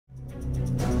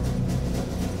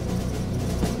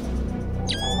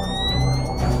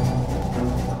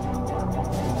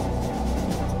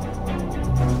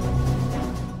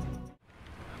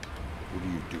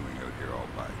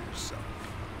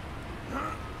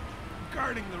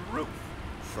guarding the roof.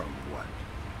 From what?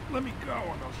 Let me go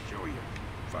and I'll show you.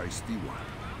 Feisty one.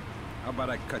 How about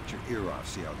I cut your ear off,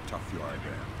 see how tough you are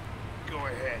then? Go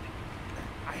ahead.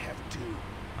 I have two.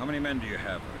 How many men do you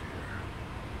have out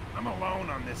here? I'm alone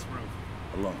on this roof.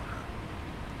 Alone, huh?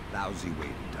 Lousy way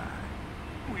to die.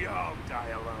 We all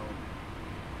die alone.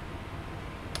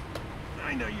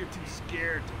 I know you're too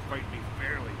scared to fight me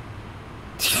fairly.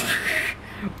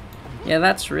 Yeah,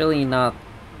 that's really not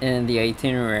in the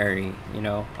itinerary, you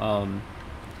know.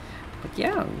 But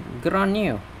yeah, good on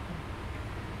you.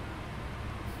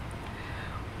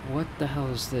 What the hell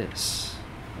is this?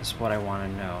 That's what I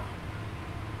want to know.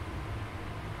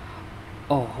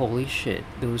 Oh, holy shit.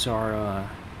 Those are,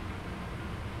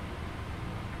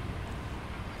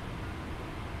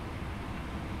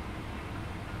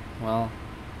 well,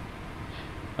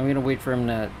 I'm gonna wait for him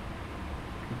to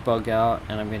bug out,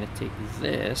 and I'm gonna take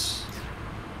this.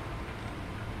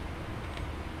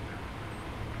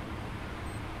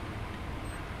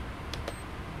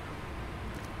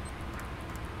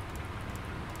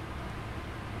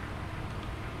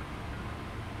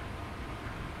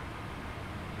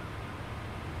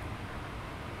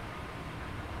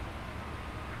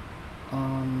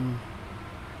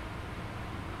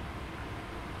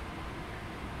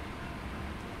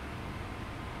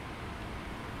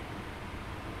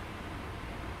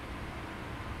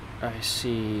 I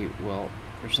see. Well,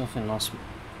 there's nothing else.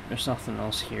 There's nothing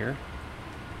else here.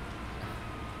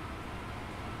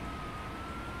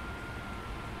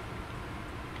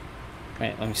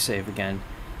 Wait, let me save again.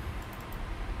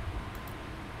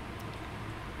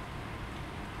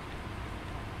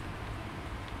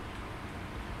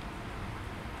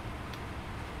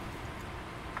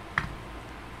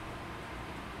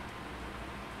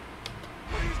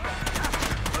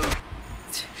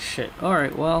 Shit.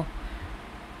 Alright, well.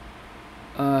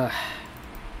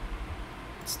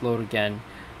 Let's load again.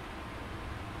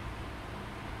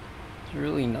 There's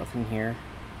really nothing here.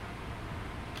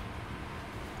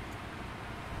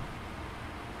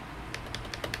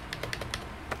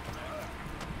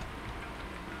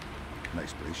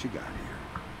 Nice place you got here.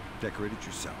 Decorate it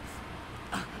yourself.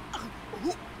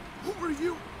 Who are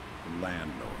you? The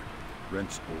landlord.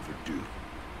 Rent's overdue.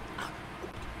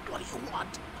 What do you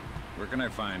want? Where can I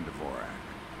find Dvorak?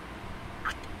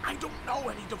 I don't know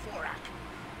any Dvorak.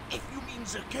 If you mean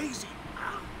Zerkezi,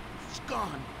 he's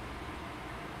gone.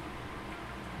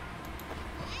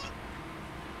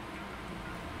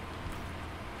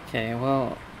 Okay,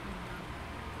 well,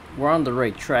 we're on the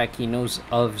right track. He knows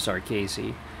of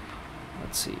Zarkezi.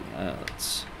 Let's see.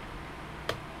 Let's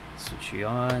switch you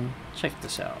on. Check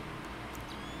this out.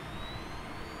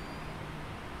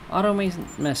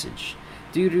 Automated message.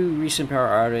 Due to recent power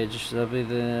outage,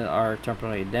 are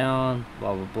temporarily down,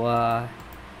 blah blah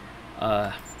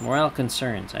blah. Morale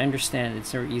concerns. I understand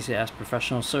it's never easy to ask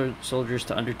professional soldiers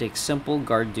to undertake simple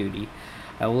guard duty.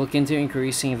 I will look into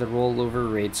increasing the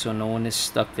rollover rate so no one is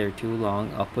stuck there too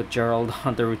long. I'll put Gerald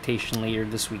on the rotation later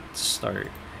this week to start.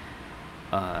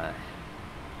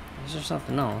 Is there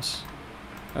something else?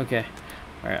 Okay.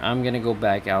 Alright, I'm gonna go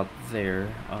back out there.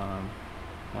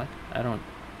 What? I don't...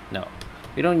 No.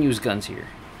 We don't use guns here.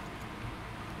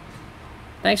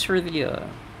 Thanks for the, There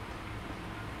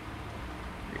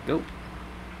you go.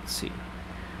 Let's see.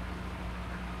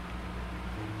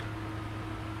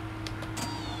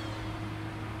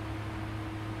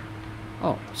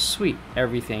 Oh, sweet.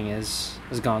 Everything has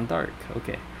gone dark.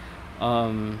 Okay.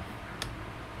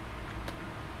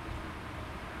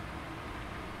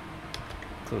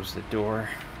 Close the door.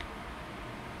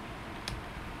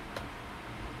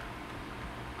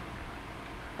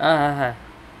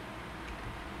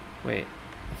 Wait.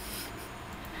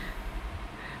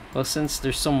 Well, since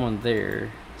there's someone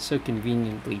there, so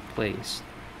conveniently placed.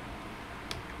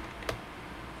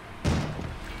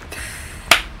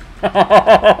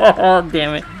 Oh,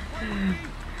 damn it.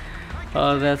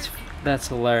 Oh, that's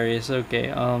hilarious.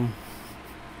 Okay,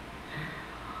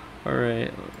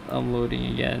 alright, I'm loading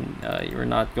again. We're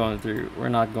not going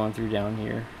through down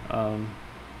here.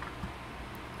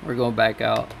 We're going back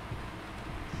out.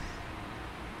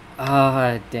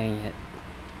 Ah, dang it.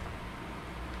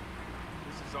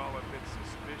 This is all a bit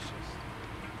suspicious.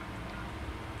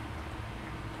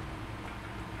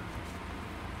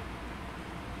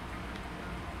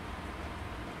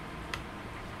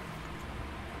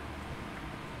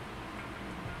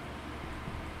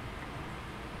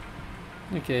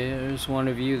 Okay, there's one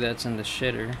of you that's in the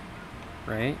shitter,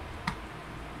 right?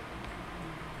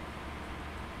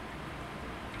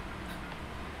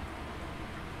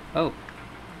 Oh.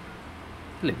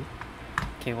 Hello.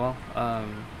 Okay, well,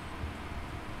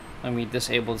 let me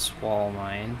disable this wall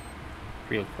mine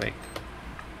real quick.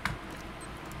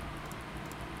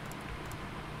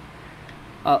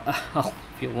 I'll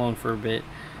leave you alone for a bit.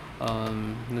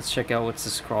 Let's check out what's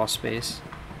this crawl space.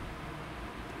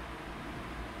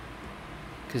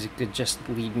 Because it could just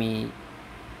lead me...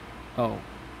 Oh.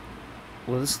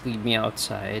 Will this lead me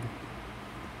outside?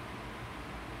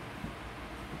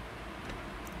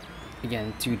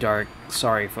 Again, too dark.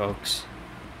 Sorry, folks.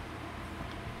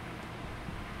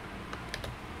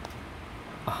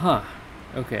 Uh-huh.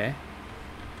 Okay.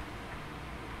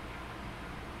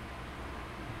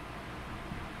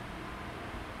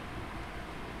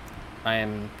 I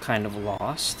am kind of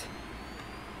lost.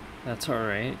 That's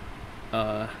alright.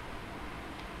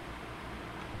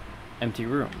 Empty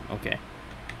room. Okay.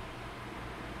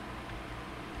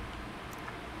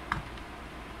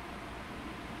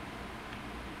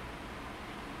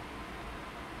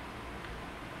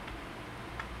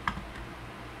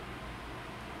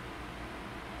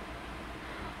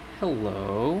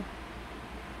 Hello.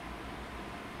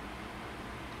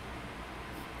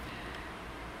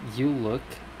 You look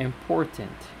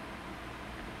important.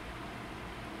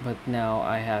 But now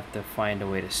I have to find a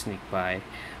way to sneak by.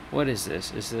 What is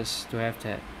this? Is this... Do I have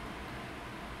to...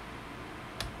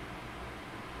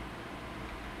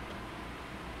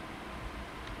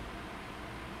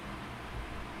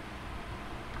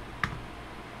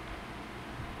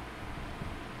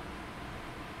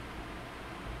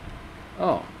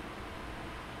 Oh.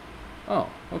 Oh,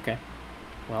 okay.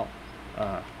 Well,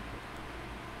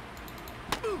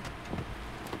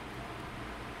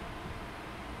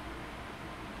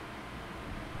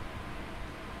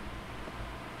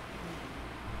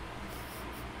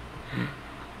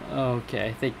 okay,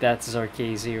 I think that's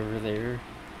Zarkazi over there.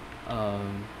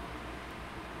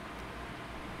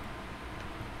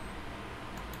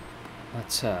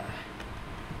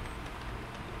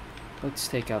 Let's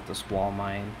take out this wall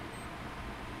mine.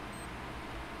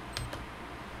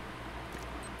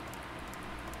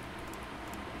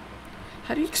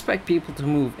 How do you expect people to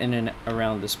move in and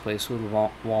around this place with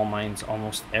wall mines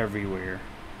almost everywhere?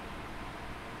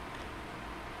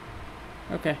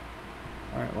 Okay.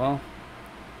 Alright, well.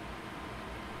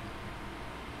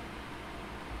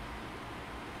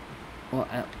 Well,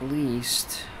 at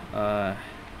least,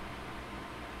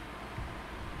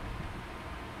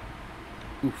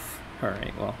 oof.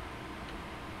 Alright, well.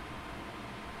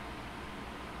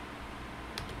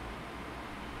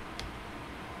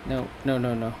 No.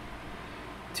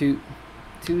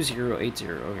 2080.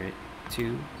 Okay.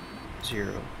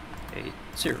 2080.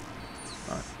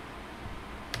 Alright.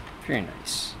 Very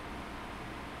nice.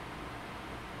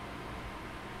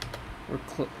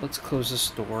 Let's close this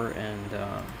door and,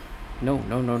 no,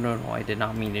 I did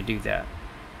not mean to do that.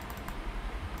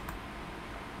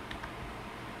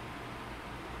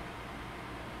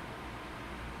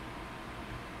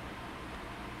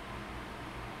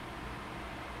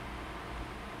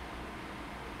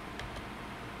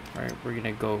 Alright, we're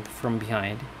gonna go from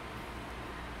behind.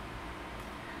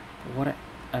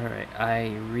 Alright,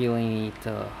 I really need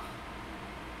to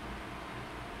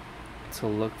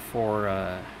look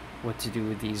for, what to do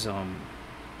with these,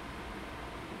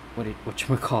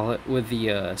 whatchamacallit, with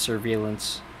the,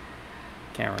 surveillance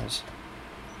cameras.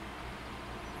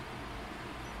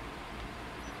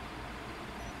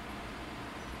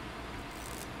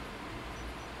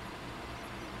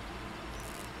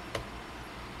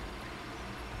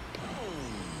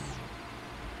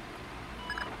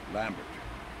 Lambert,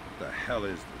 what the hell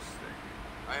is this thing?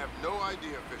 I have no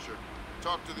idea, Fisher.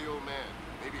 Talk to the old man.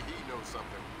 Maybe he knows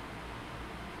something.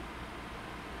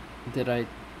 Did I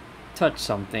touch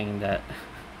something that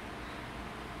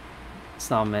it's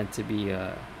not meant to be,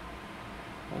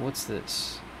 what's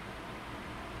this?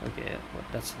 Okay,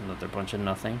 that's another bunch of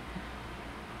nothing.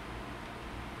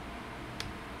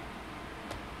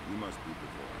 You must be before.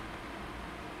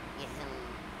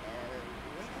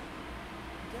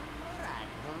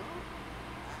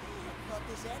 I thought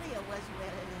this area was,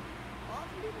 well, off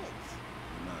limits.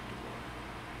 You're not before.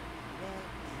 Well,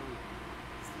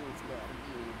 since we're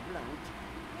being blunt,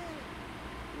 well,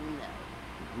 no.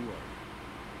 Who are you?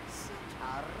 Such a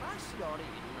rush you're in.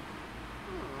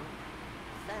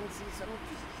 Fancy some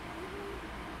tea?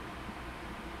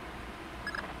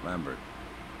 Lambert,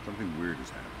 something weird is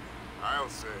happening. I'll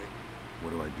say. What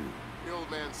do I do? The old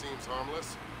man seems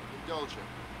harmless. Indulge him.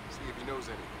 See if he knows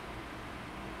anything.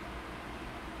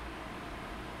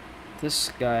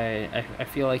 This guy, I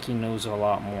feel like he knows a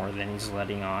lot more than he's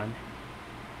letting on.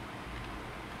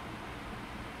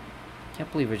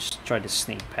 Can't believe I just tried to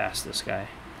sneak past this guy.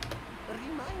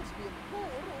 Reminds me of poor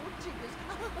old Jiggers.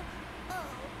 Oh,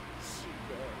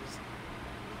 Jiggers.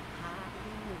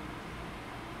 Hardly knew him.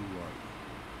 Who are you?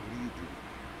 What are you doing?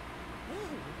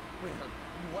 Oh, well,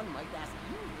 one might ask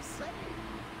you the same.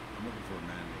 I'm looking for a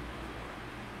man named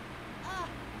Ah,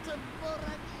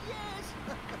 Dvorak, yes!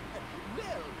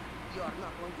 Well, you're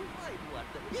not going to find one.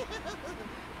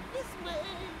 This way!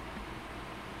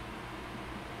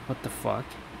 What the fuck?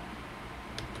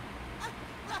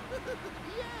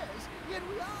 Yes, here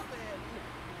we are then.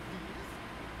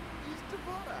 This is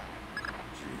Dvorak.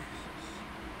 Jesus.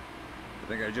 I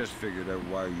think I just figured out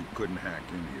why you couldn't hack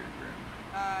in here, Grim.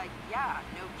 Yeah,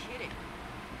 no kidding.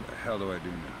 What the hell do I do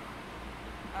now?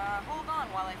 Hold on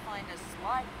while I find a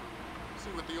slide.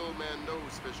 See what the old man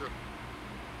knows, Fisher.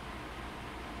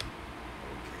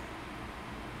 Okay.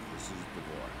 This is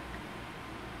Dvorak.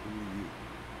 Who are you?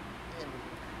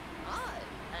 I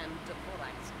am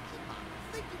Dvorak's keeper.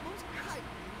 Thank you most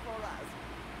kindly for us.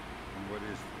 And what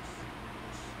is this?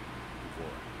 This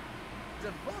Dvorak.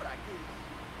 Dvorak is,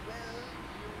 well,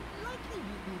 you likely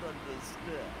wouldn't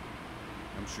understand.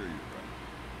 I'm sure you're right.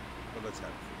 But let's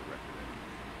have it for the record anyway.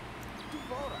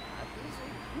 Dvorak is a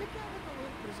mechanical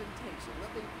representation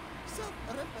of a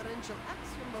self-referential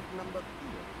axiom of number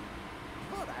theory.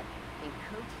 Dvorak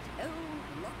encodes its own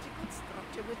logical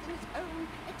structure within its own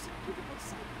executable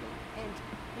cycle, and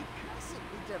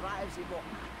recursively derives a more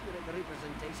accurate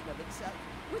representation of itself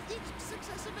with each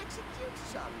successive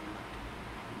execution.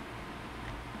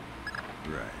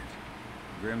 Right.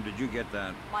 Grim, did you get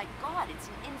that? My god, it's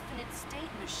an infinite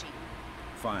state machine.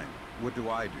 Fine. What do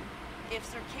I do? If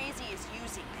Circazi is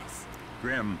using this...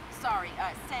 Grim. Sorry,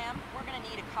 Sam, we're gonna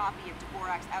need a copy of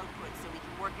Dvorak's output so we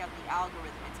can work out the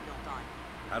algorithm it's built on.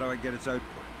 How do I get its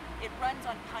output? It runs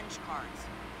on punch cards.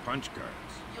 Punch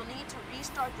cards. You'll need to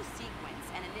restart the sequence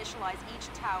and initialize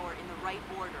each tower in the right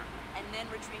order, and then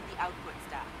retrieve the output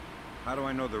stack. How do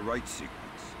I know the right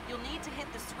sequence? You'll need to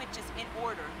hit the switches in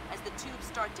order as the tubes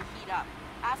start to heat up.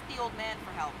 Ask the old man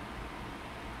for help.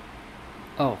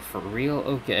 Oh, for real?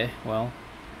 Okay, well.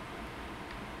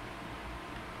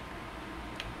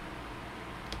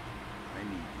 I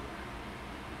need you.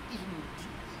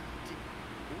 Indeed.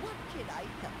 What can I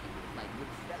help you with, my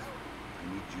good fellow? I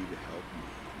need you to help me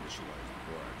initialize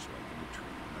Dvorak so I can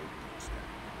retrieve an output stack.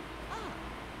 Ah,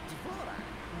 Dvorak.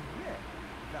 Well,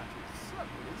 that is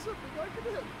certainly something I can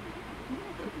help you with.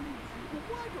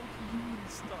 Why don't you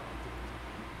restart it?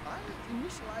 I'll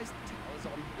initialize the towers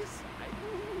on this side,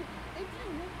 and you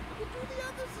can do the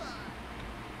other side.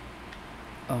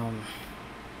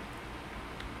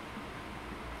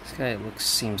 This guy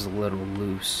seems a little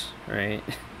loose, right?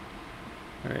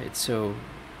 Alright, so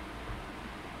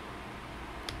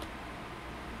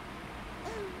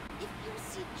Oh, if you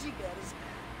see jiggers,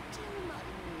 tell him I'm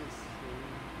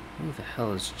missing. who the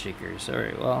hell is Jiggers?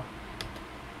 Alright, well.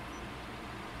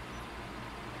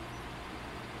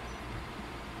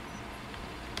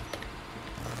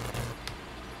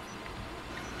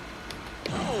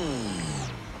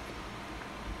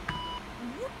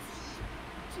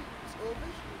 Tube's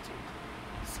overheated.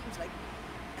 Seems like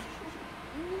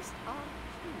we missed our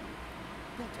cue.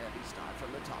 Better restart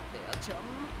from the top there,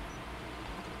 chum.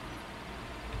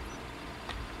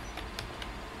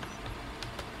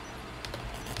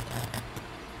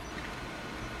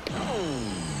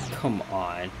 Come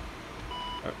on.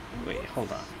 Wait,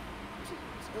 hold on.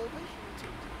 Tube's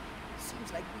overheated.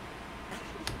 Seems like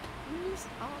we missed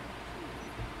our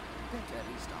cue. Better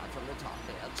restart from the top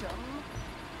there, chum.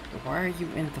 Why are you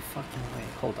in the fucking way?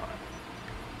 Hold on.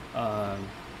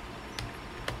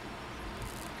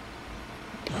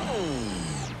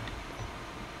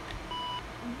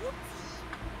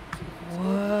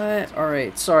 What?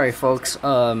 Alright, sorry folks. Missed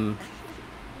our cue.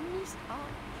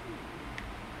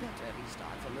 Better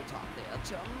restart from the top there,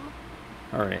 chum.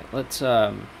 Alright, let's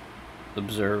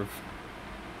observe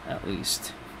at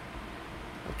least.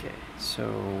 Okay,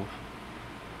 so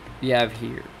we have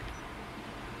here.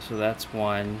 So that's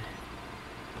 1,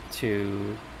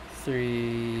 2,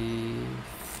 3,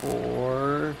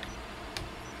 4.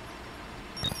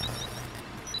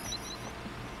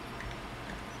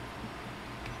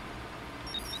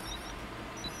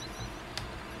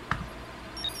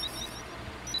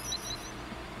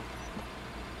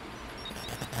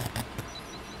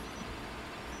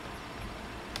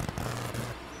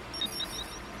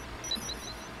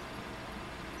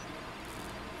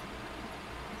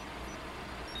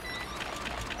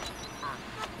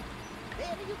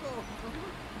 There you go.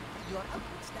 Your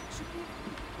output stack should be...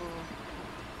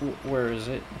 Where is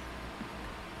it?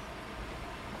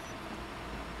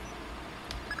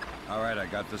 All right, I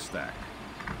got the stack.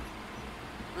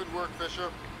 Good work,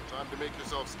 Fisher. Time to make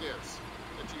yourself scarce.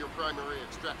 Get to your primary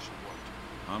extraction point.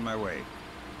 On my way.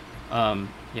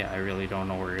 Yeah, I really don't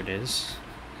know where it is.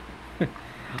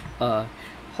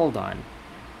 Hold on.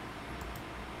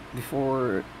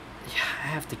 Before Yeah, I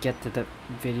have to get to the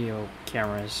video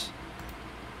cameras,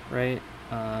 right?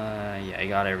 Yeah, I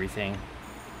got everything.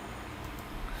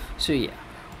 So yeah,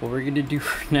 what we're gonna do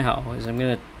now is I'm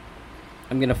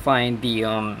gonna find the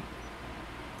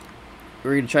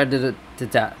we're gonna try to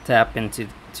tap into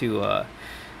to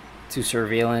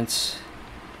surveillance,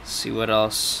 see what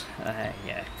else.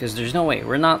 Yeah, because there's no way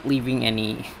we're not leaving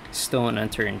any stone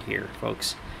unturned here,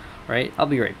 folks. All right, I'll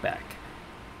be right back.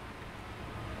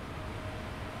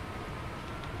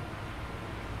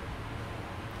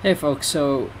 Hey folks,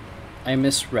 so I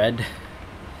misread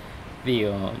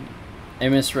the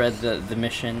the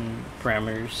mission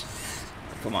parameters.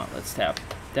 Come on, let's tap.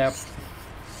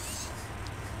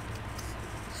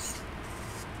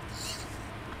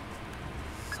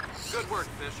 Good work,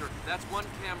 Fisher. That's one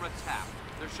camera tapped.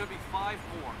 There should be 5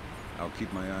 more. I'll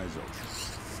keep my eyes open.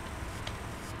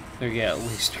 There you go, at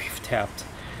least 3 tapped.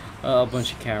 A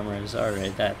bunch of cameras.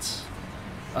 Alright, that's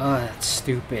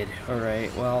stupid.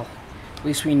 Alright, well, at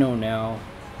least we know now.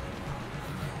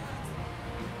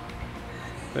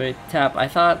 But tap, I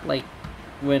thought, like,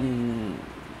 when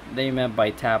they meant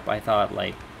by tap, I thought,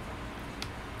 like,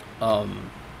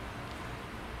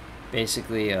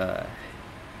 basically, I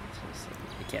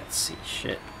can't see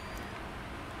shit.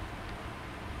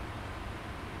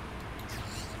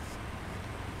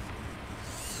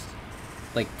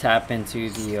 Like, tap into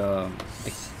the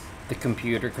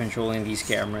computer controlling these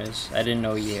cameras. I didn't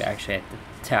know you actually had to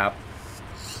tap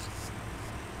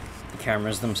the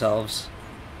cameras themselves.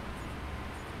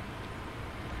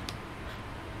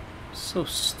 So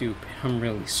stupid. I'm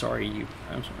really sorry,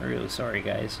 I'm really sorry,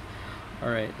 guys.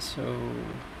 Alright, so...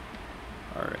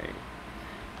 Alright.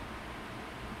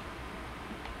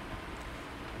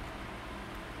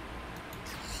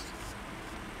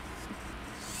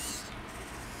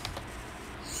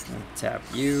 Tap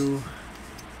you.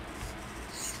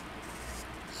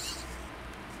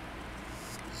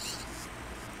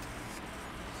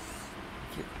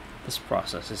 This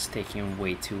process is taking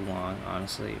way too long,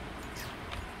 honestly.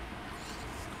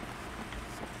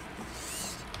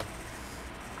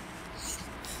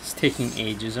 It's taking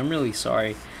ages. I'm really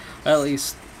sorry. At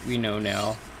least we know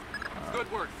now.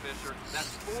 Good work, Fisher. That's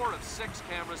 4 of 6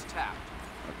 cameras tapped.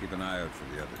 I'll keep an eye out for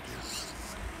the other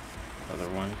 2. Other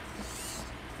one.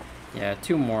 Yeah,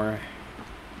 2 more.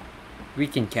 We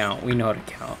can count. We know how to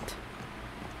count.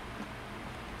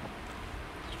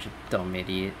 Such a dumb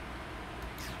idiot.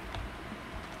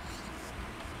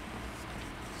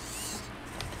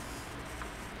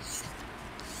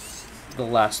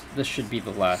 This should be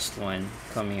the last one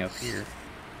coming up here.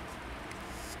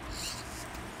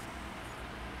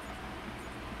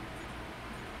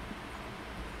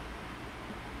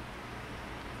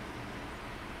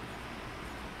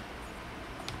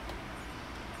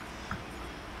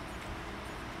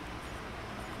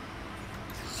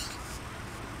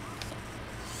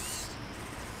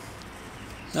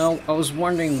 Now, I was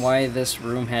wondering why this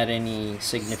room had any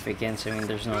significance. I mean,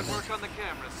 there's no... Good work on the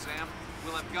cameras, Sam.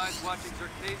 We'll have guys watching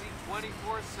Zerkasi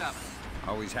 24/7.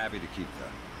 Always happy to keep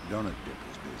the donut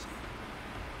dippers busy.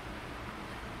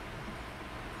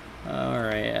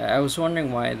 Alright, I was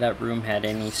wondering why that room had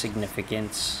any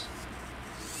significance.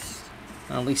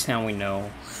 At least now we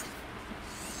know.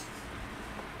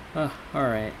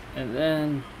 Alright, and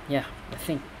then, yeah, I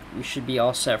think we should be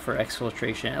all set for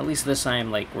exfiltration. At least this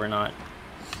time, like, we're not...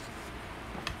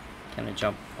 Can I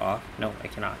jump off? No, I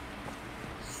cannot.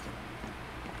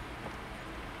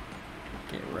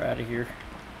 Okay, we're out of here.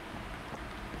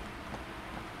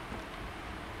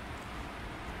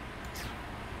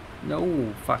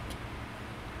 No, fuck.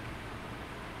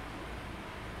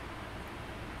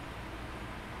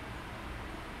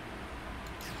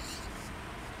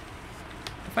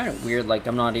 I find it weird, like,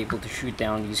 I'm not able to shoot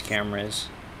down these cameras.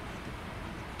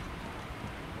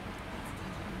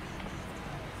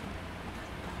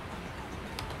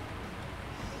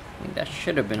 I mean, that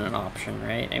should have been an option,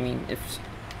 right? I mean, if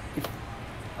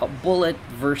a bullet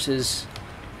versus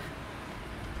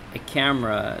a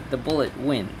camera, the bullet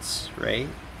wins, right?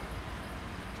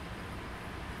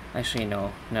 Actually,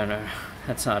 no,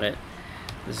 that's not it.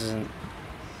 This isn't.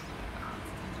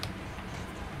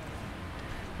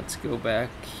 Let's go back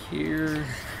here.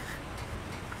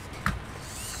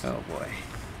 Oh boy.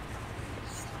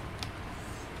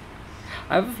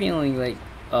 I have a feeling like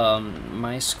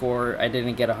my score, I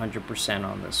didn't get 100%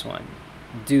 on this one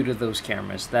due to those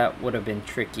cameras. That would have been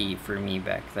tricky for me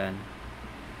back then.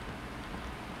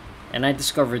 And I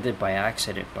discovered it by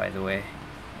accident, by the way.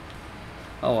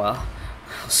 Oh well.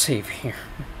 I'll save here.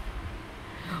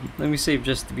 Let me save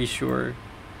just to be sure.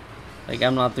 Like,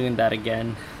 I'm not doing that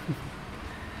again.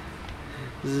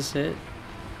 Is this it?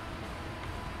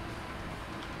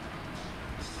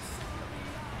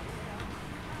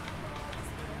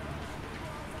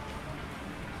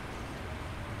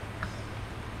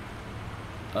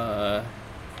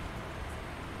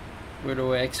 Where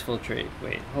do I exfiltrate?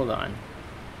 Wait, hold on.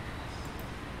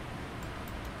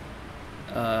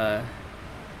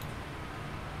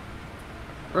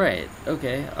 Right,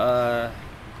 okay, I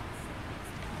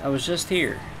was just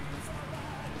here.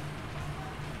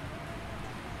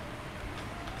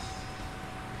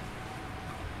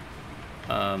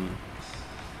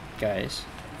 Guys,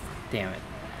 damn it.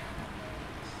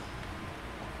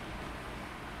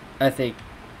 I think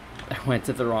I went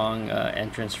to the wrong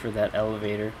entrance for that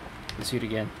elevator. Let's do it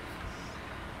again.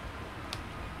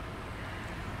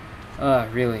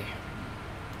 Really.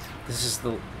 This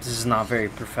is not very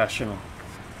professional.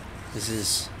 This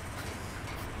is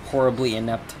horribly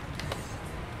inept.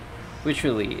 Which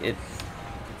really,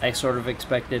 I sort of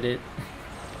expected it.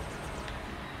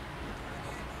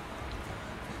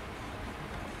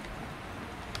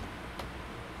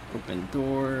 Open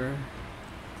door.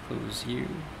 Close you.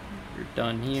 You're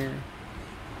done here.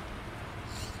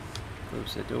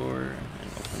 Close the door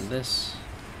and open this.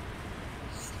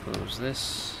 Close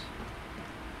this.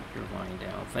 You're lying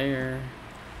down there.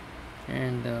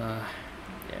 And yeah,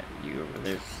 you over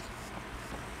there.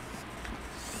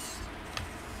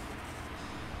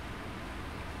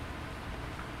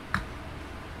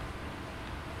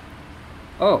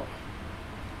 Oh.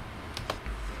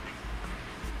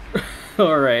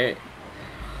 Alright.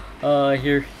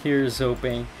 Here's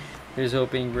hoping. Here's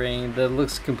hoping brain. That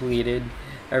looks completed.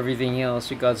 Everything else,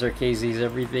 we got our KZs,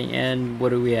 everything, and what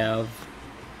do we have?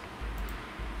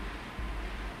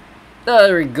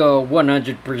 There we go,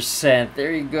 100%.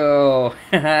 There you go.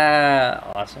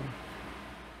 Awesome.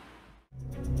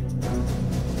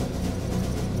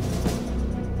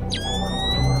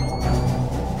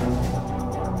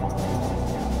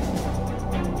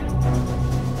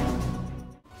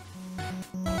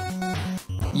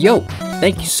 Yo,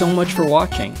 thank you so much for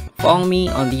watching. Follow me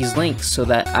on these links so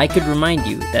that I could remind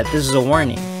you that this is a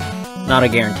warning, not a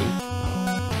guarantee.